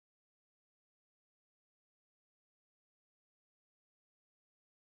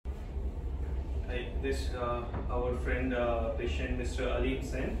this our friend patient Mr. Alim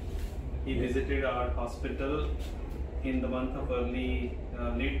Sen. He visited our hospital in the month of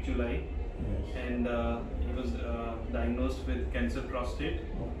late July, and he was diagnosed with cancer prostate.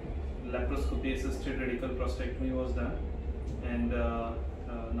 Laparoscopy assisted radical prostatectomy was done, and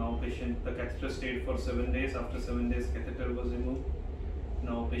now the catheter stayed for 7 days. After 7 days, catheter was removed.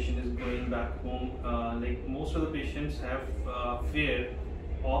 Now patient is going back home. Like most of the patients have fear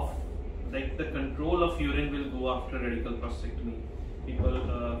of the control of urine will go after radical prostatectomy.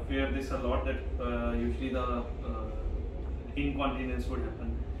 People fear this a lot, that usually the incontinence would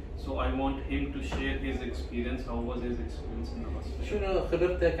happen. So I want him to share his experience. How was his experience in the hospital? شنو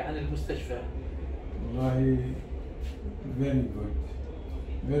خبرتك عن المستشفى؟ والله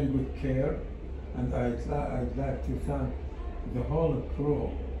very good care, and I'd like to thank the whole crew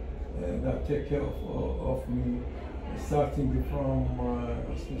that take care of me, starting from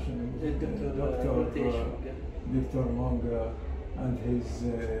especially Dr. Ritesh Mongha and his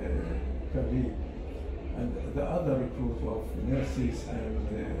colleague, and the other crews of nurses and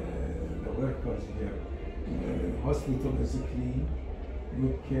the workers here. Hospital is clean,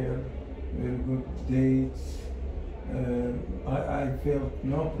 good care, very good dates. I felt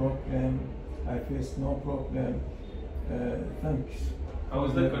no problem. I faced no problem. Thanks. How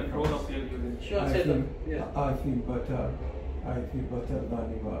is the control of your urine? I feel better. I feel better than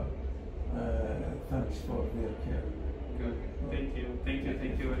ever. Thanks for their care. Good. Thank you. Thank you.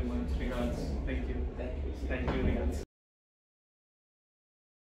 Thank you very much. Regards. Thank you. Thank you. Regards.